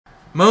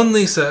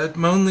MoanLisa at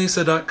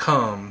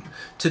moanlisa.com.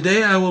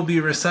 Today I will be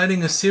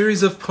reciting a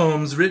series of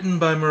poems written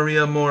by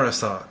Maria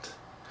Morisot.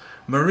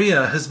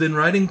 Maria has been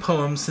writing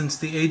poems since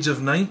the age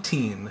of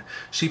 19.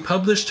 She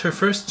published her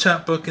first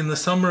chapbook in the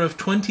summer of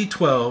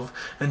 2012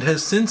 and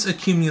has since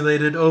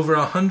accumulated over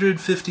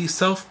 150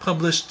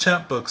 self-published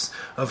chapbooks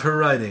of her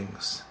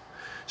writings.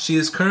 She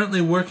is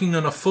currently working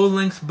on a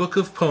full-length book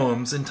of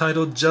poems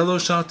entitled Jello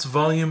Shots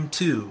Volume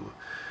 2.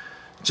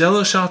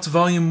 Jello Shots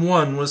Volume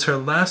 1 was her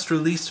last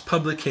released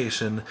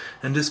publication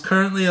and is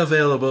currently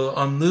available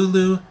on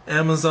Lulu,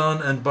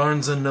 Amazon, and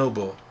Barnes &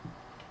 Noble.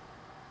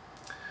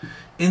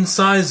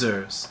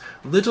 Incisors,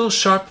 little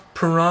sharp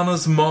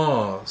piranha's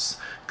maws,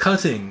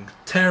 cutting,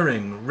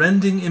 tearing,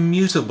 rending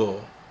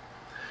immutable.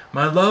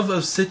 My love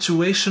of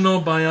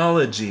situational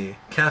biology,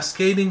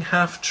 cascading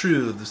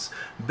half-truths,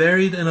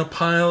 buried in a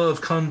pile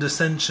of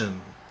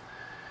condescension.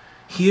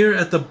 Here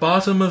at the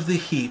bottom of the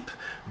heap,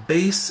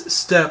 base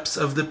steps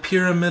of the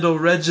pyramidal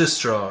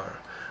registrar,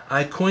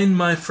 I coin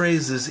my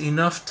phrases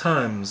enough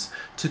times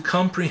to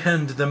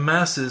comprehend the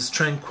masses'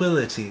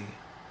 tranquility.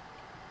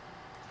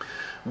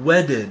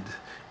 Wedded,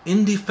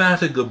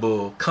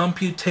 indefatigable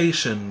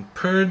computation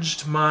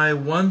purged my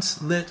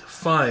once-lit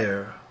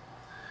fire.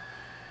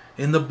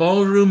 In the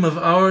ballroom of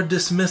our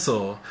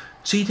dismissal,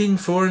 cheating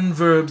foreign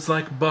verbs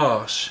like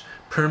bosh,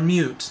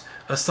 permute,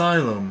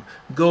 asylum,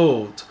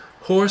 gold,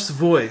 hoarse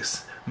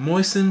voice,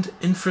 moistened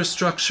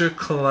infrastructure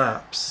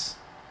collapse.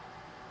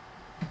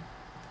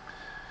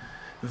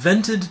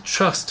 Vented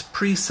trust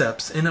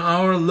precepts in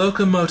our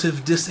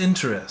locomotive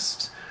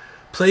disinterest,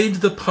 played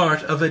the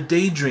part of a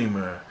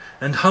daydreamer,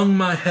 and hung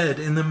my head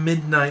in the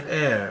midnight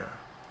air.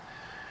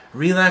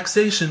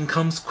 Relaxation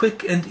comes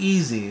quick and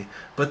easy,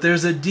 but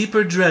there's a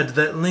deeper dread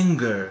that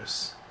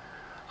lingers.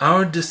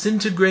 Our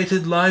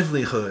disintegrated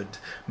livelihood,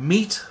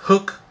 meat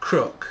hook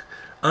crook,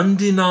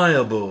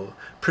 undeniable,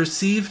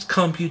 perceived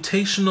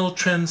computational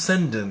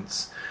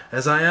transcendence,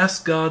 as I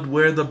ask God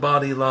where the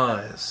body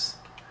lies.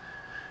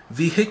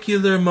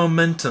 Vehicular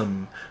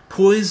momentum,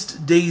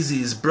 poised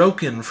daisies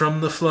broken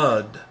from the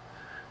flood.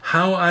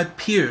 How I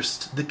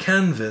pierced the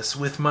canvas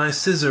with my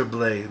scissor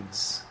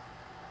blades.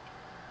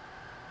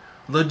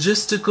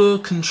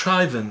 Logistical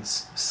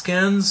contrivance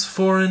scans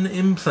foreign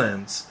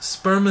implants,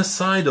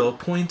 spermicidal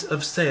point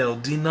of sale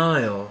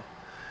denial.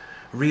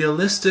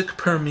 Realistic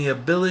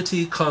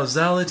permeability,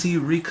 causality,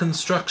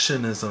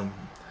 reconstructionism.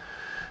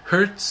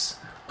 Hertz,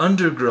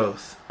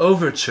 undergrowth,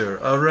 overture,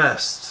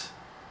 arrest.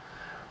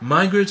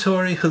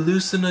 Migratory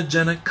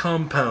hallucinogenic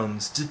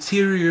compounds,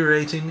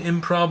 deteriorating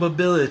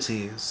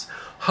improbabilities.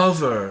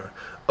 Hover,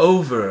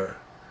 over.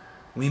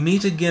 We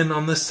meet again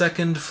on the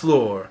second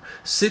floor,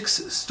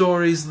 6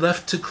 stories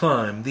left to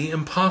climb, the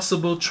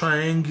impossible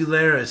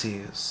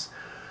triangularities.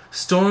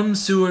 Storm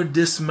sewer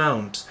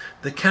dismount,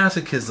 the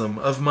catechism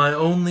of my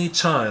only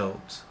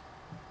child.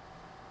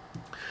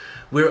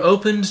 We're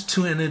opened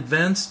to an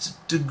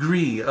advanced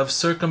degree of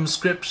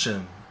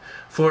circumscription,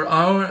 for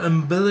our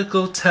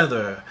umbilical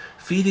tether,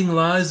 feeding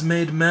lies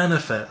made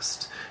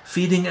manifest,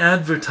 feeding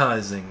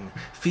advertising,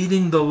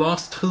 feeding the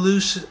lost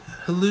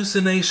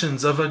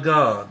hallucinations of a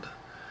god.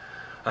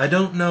 I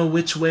don't know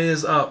which way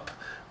is up,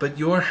 but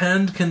your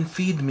hand can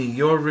feed me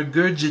your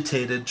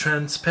regurgitated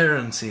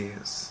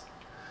transparencies.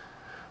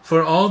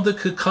 For all the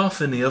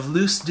cacophony of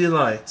loose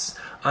delights,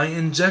 I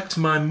inject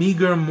my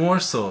meager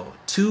morsel,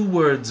 2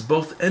 words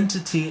both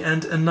entity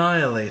and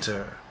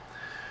annihilator.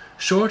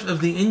 Short of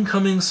the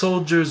incoming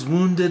soldier's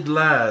wounded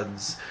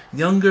lads,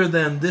 younger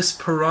than this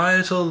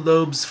parietal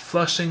lobe's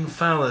flushing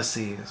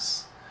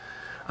fallacies.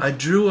 I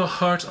drew a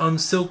heart on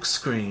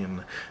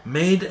silkscreen,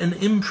 made an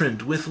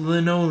imprint with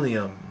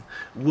linoleum,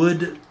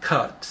 wood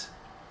cut.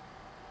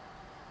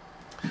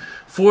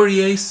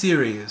 Fourier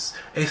series,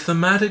 a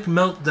thematic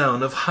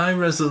meltdown of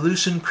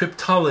high-resolution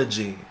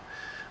cryptology,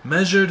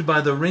 measured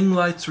by the ring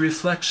light's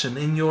reflection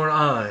in your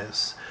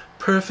eyes,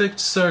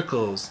 perfect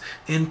circles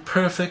in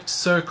perfect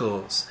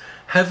circles,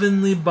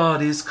 heavenly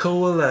bodies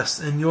coalesce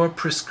in your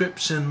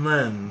prescription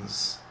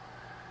lens.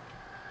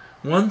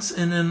 Once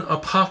in an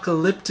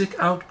apocalyptic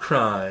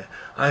outcry,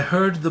 I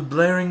heard the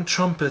blaring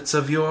trumpets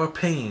of your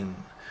pain,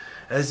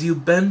 as you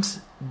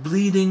bent,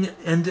 bleeding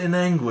and in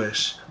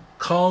anguish,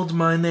 called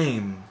my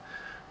name,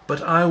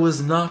 but I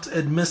was not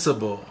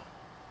admissible.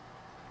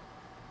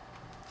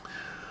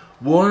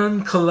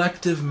 Warren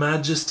collective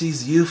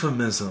majesty's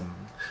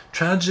euphemism,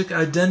 tragic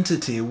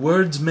identity,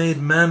 words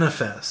made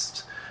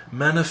manifest,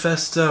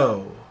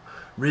 manifesto,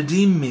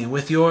 redeem me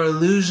with your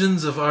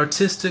illusions of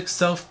artistic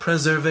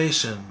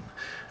self-preservation,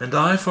 and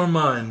I for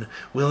mine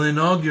will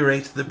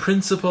inaugurate the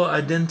principal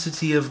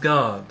identity of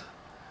God.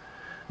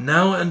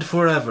 Now and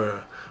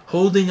forever,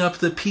 holding up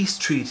the peace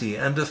treaty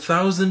and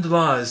 1,000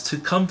 lies to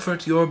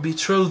comfort your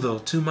betrothal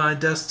to my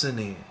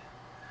destiny.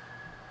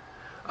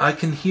 I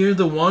can hear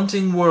the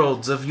wanting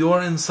worlds of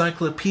your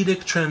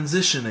encyclopedic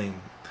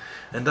transitioning,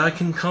 and I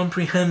can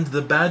comprehend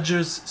the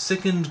badger's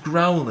sickened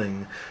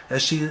growling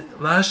as she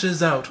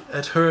lashes out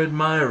at her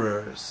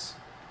admirers.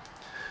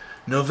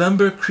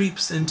 November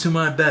creeps into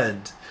my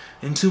bed,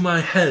 into my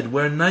head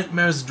where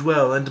nightmares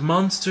dwell and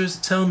monsters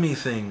tell me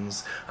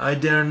things I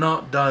dare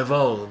not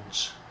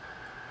divulge.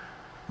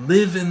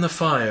 Live in the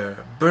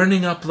fire,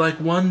 burning up like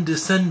one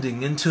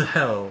descending into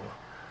hell.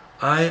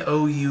 I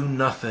owe you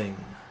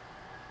nothing.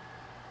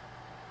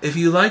 If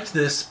you liked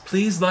this,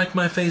 please like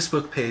my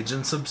Facebook page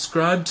and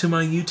subscribe to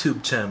my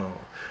YouTube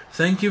channel.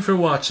 Thank you for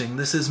watching.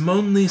 This is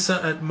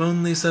Monlisa at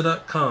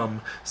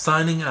monlisa.com,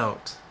 signing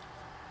out.